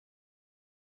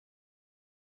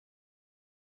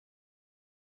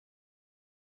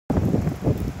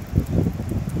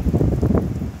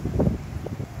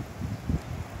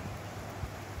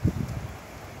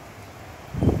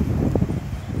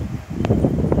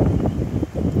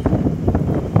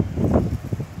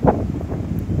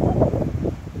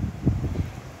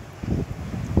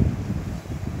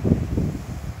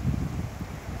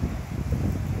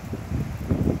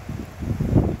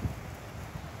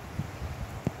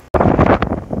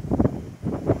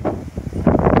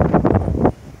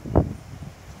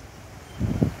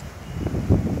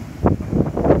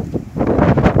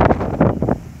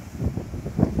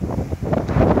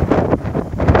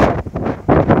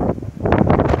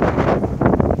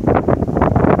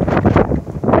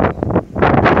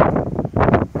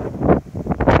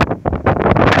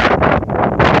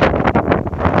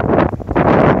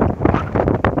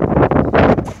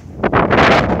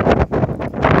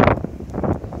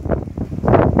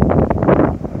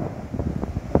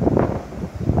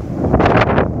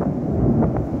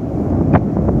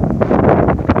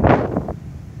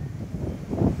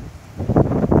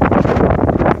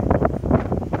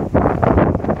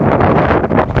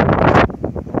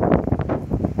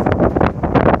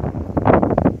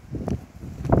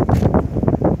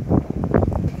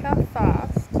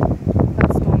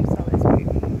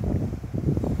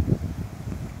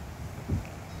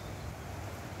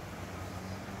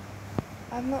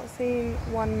I've not seen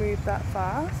one move that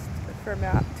fast for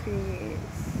about 2 years.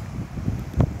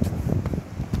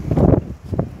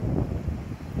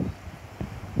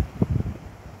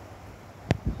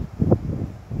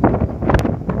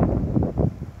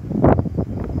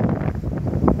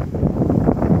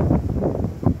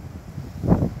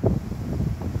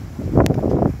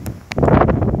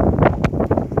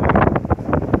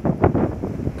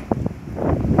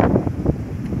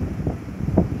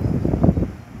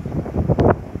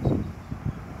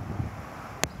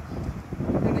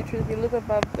 If you look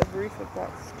above the roof of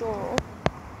that store,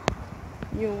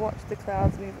 you'll watch the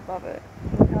clouds move above it.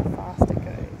 Look how fast it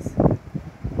goes.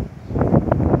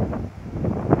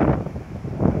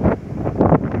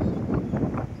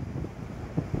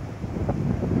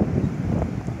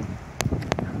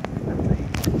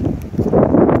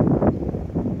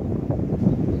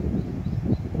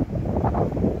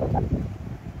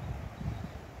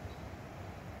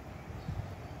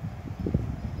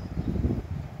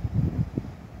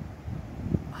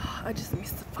 I just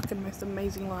missed the fucking most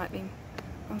amazing lightning.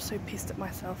 I'm so pissed at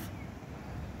myself.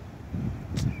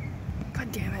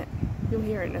 God damn it. You'll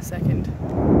hear it in a second.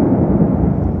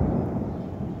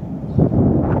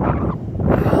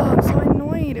 Oh, I'm so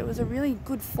annoyed. It was a really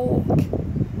good fork. Keep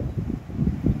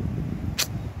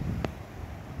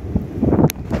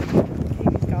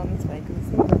it going this way because it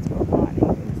seems that's where lightning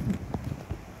is.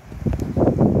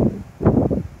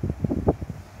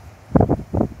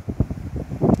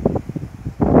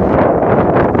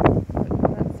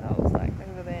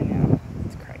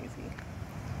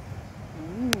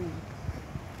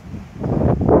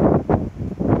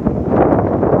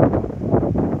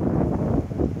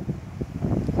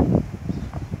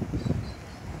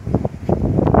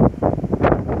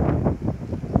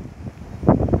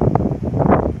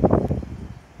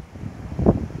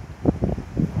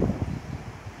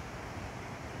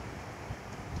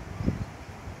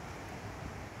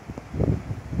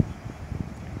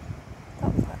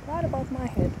 Right above my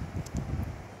head.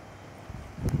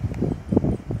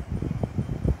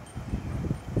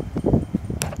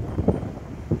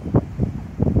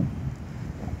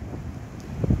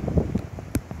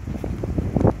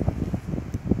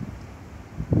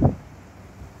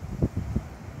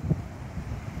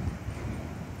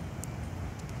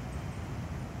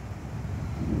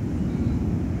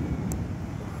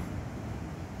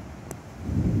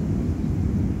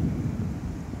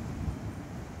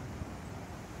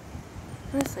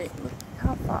 Honestly, look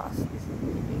how fast this is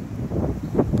moving.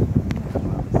 How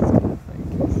well this is going to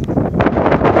focus.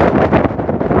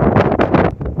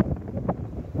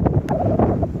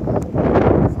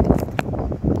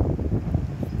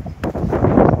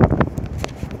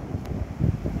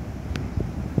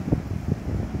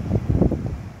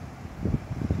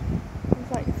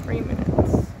 It's like 3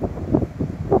 minutes,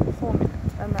 4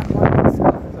 minutes, and that one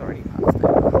itself has already passed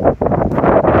over.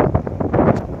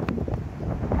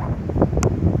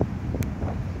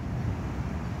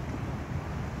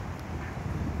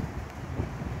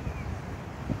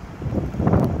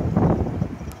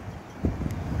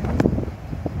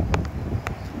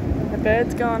 The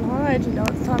bird's going hide, you know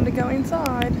it's time to go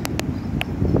inside. Here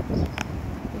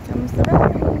comes the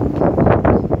rain.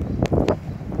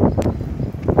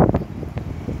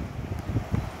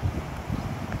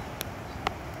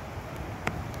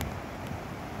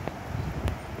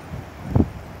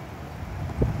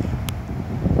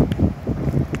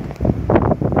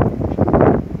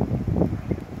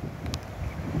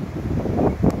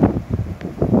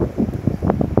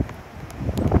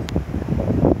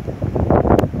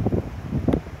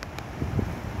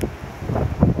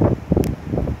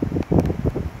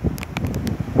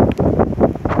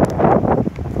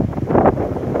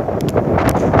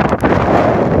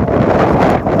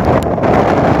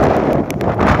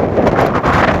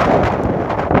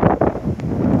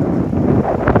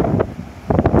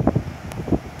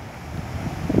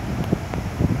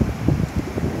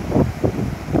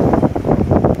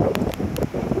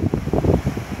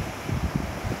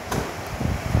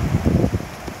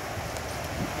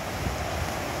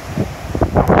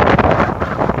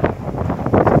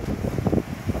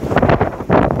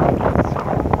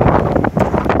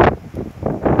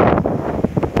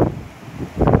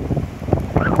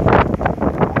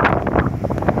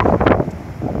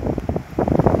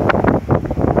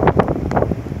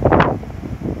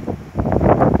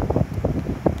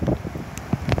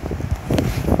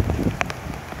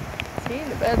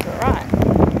 That's alright.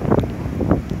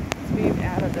 Let's move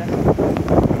out of the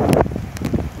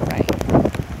rain.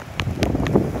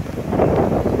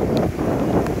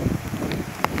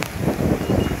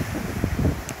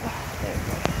 Oh, there we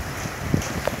go.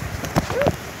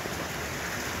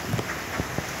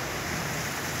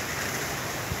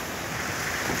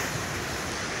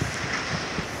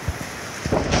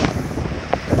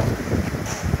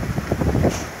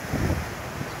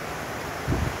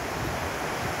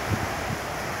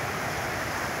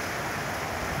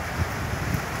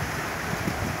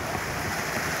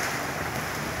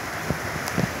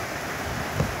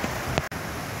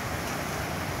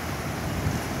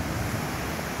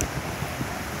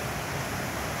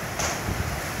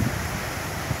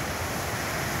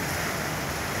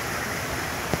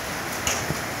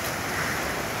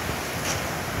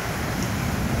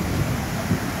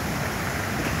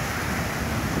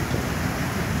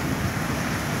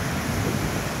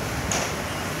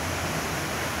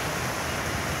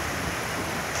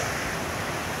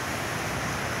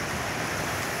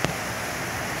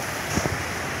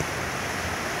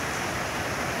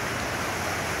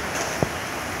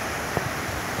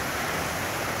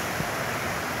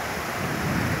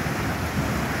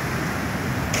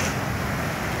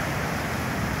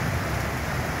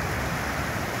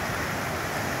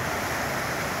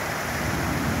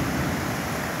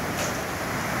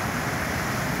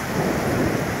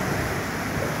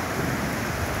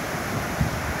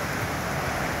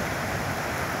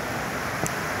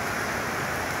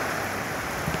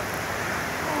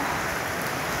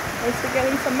 At least we're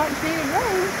getting some much needed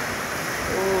rain.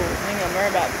 Oh, hang on, we're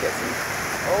about to get some.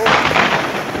 Oh.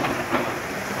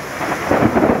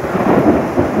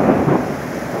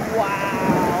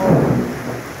 Wow.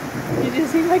 Did you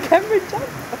see my camera jump?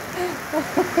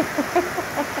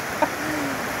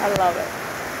 I love it.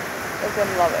 I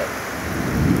can love it.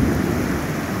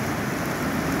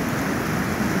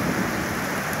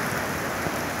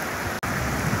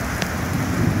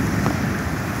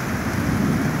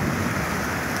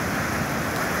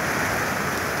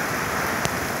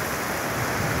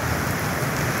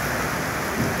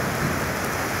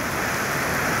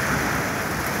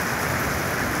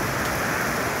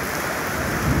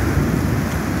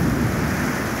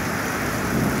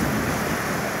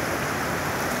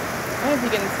 I don't know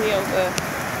if you can see all the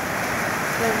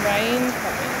rain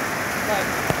coming. Like,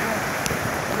 oh,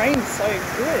 the rain's so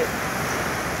good.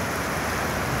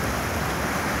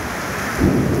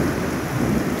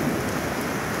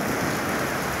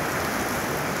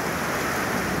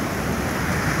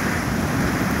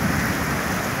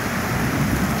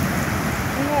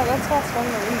 Oh yeah, that's how strong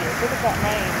the wind is. Look at that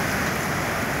rain.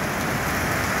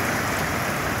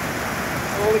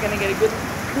 Oh, we're gonna get a good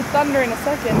thunder in a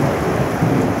second.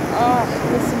 Oh,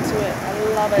 listen to it. I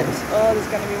love it. Oh, there's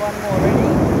going to be one more. Ready?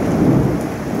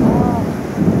 Oh.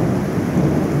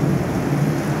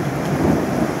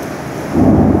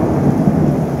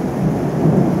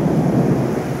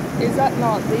 Is that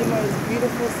not the most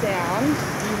beautiful sound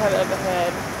you have ever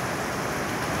heard?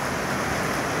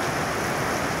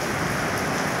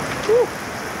 Whew.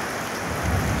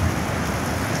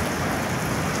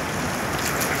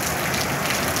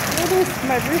 Look at this.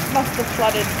 My roof must have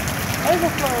flooded.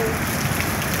 Overflow.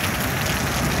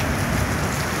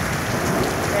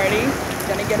 Ready?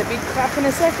 Gonna get a big clap in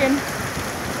a second.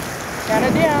 Count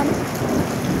it down.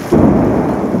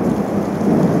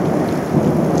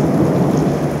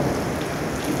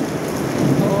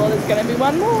 Oh, there's gonna be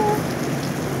one more.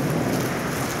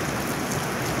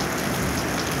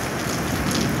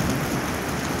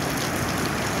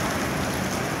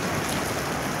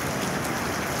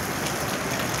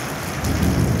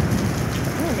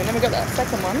 We never got that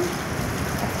second one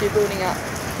after you're building up.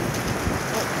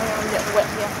 Oh, hang on, I'm getting wet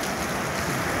here.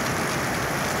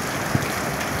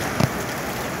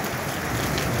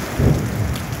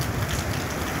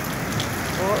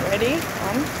 Oh, ready?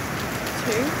 1,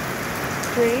 2,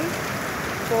 3,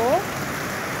 4,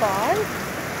 5,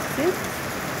 6,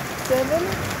 7,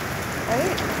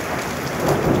 8.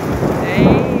 Hey!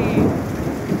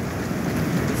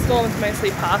 The storm's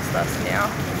mostly past us now.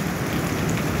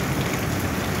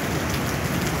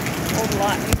 All the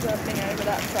lightning's happening over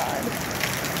that side.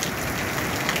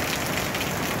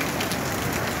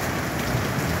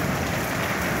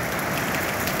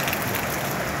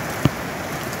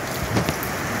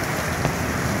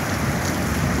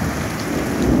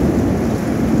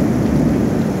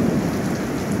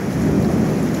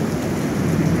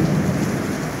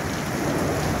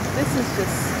 This is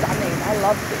just stunning. I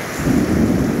love this.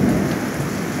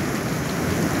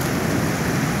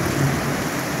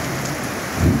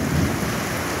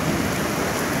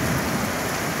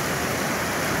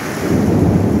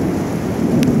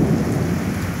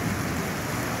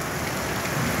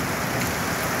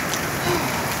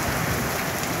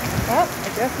 Well, I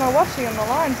guess my washing on the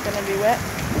line's going to be wet.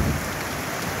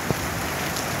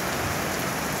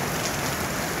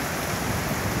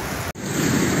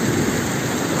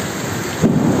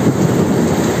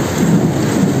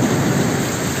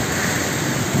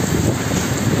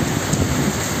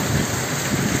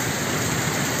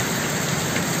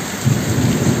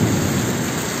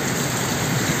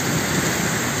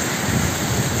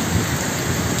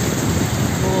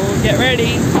 Oh, get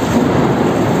ready.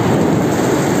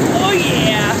 Oh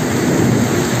yeah!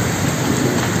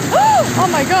 Oh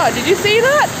my god, did you see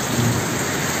that?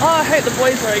 Oh, I hope the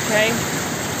boys are okay.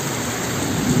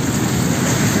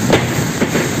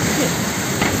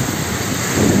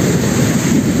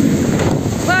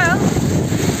 Well,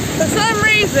 for some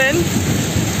reason,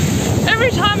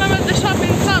 every time I'm at the shop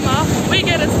in summer, we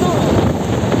get a storm.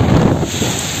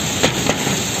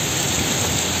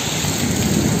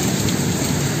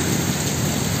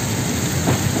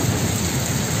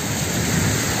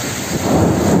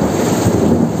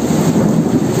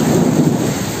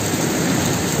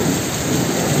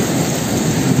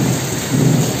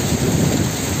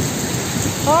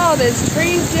 Oh, there's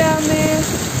trees down there.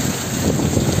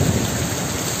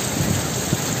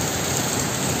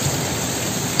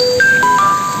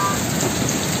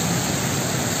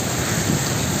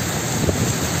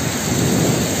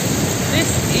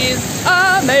 This is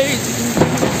amazing.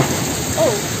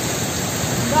 Oh,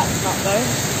 that's not though.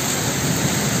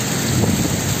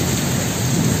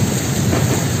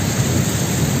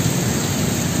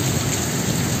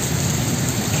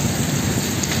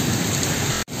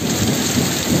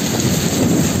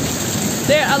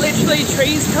 are literally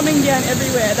trees coming down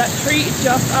everywhere. That tree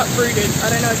just uprooted. I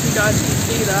don't know if you guys can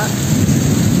see that.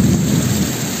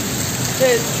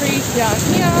 There's trees down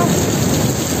here.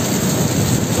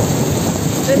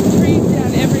 There's trees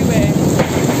down everywhere.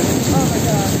 Oh my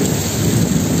god.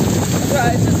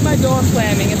 Right, it's just my door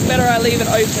slamming. It's better I leave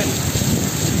it open.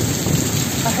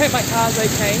 I hope my car's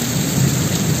okay.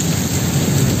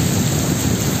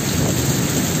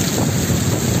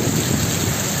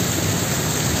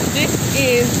 This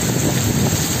is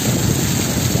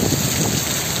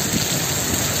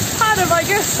part of, I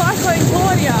guess, Cyclone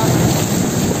Claudia.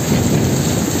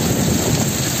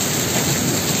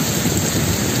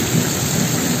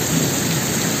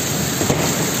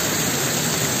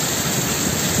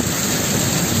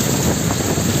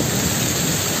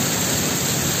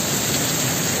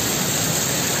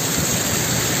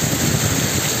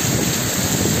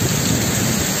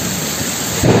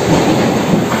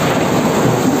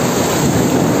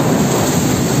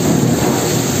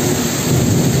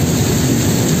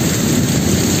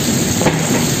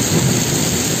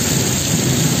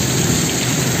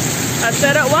 I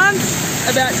said it once,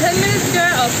 about 10 minutes ago,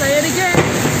 I'll say it again.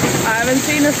 I haven't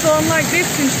seen a storm like this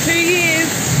since 2 years.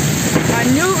 I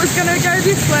knew it was going to go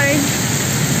this way.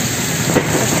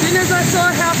 As soon as I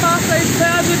saw how fast those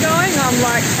clouds were going, I'm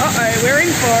like, uh-oh, we're in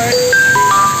for it.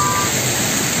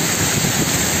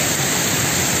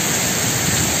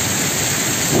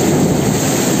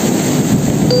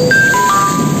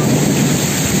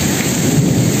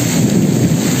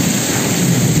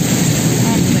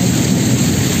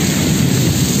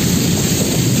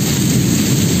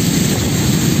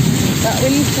 That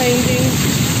wind's changing.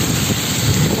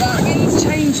 That wind's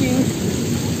changing.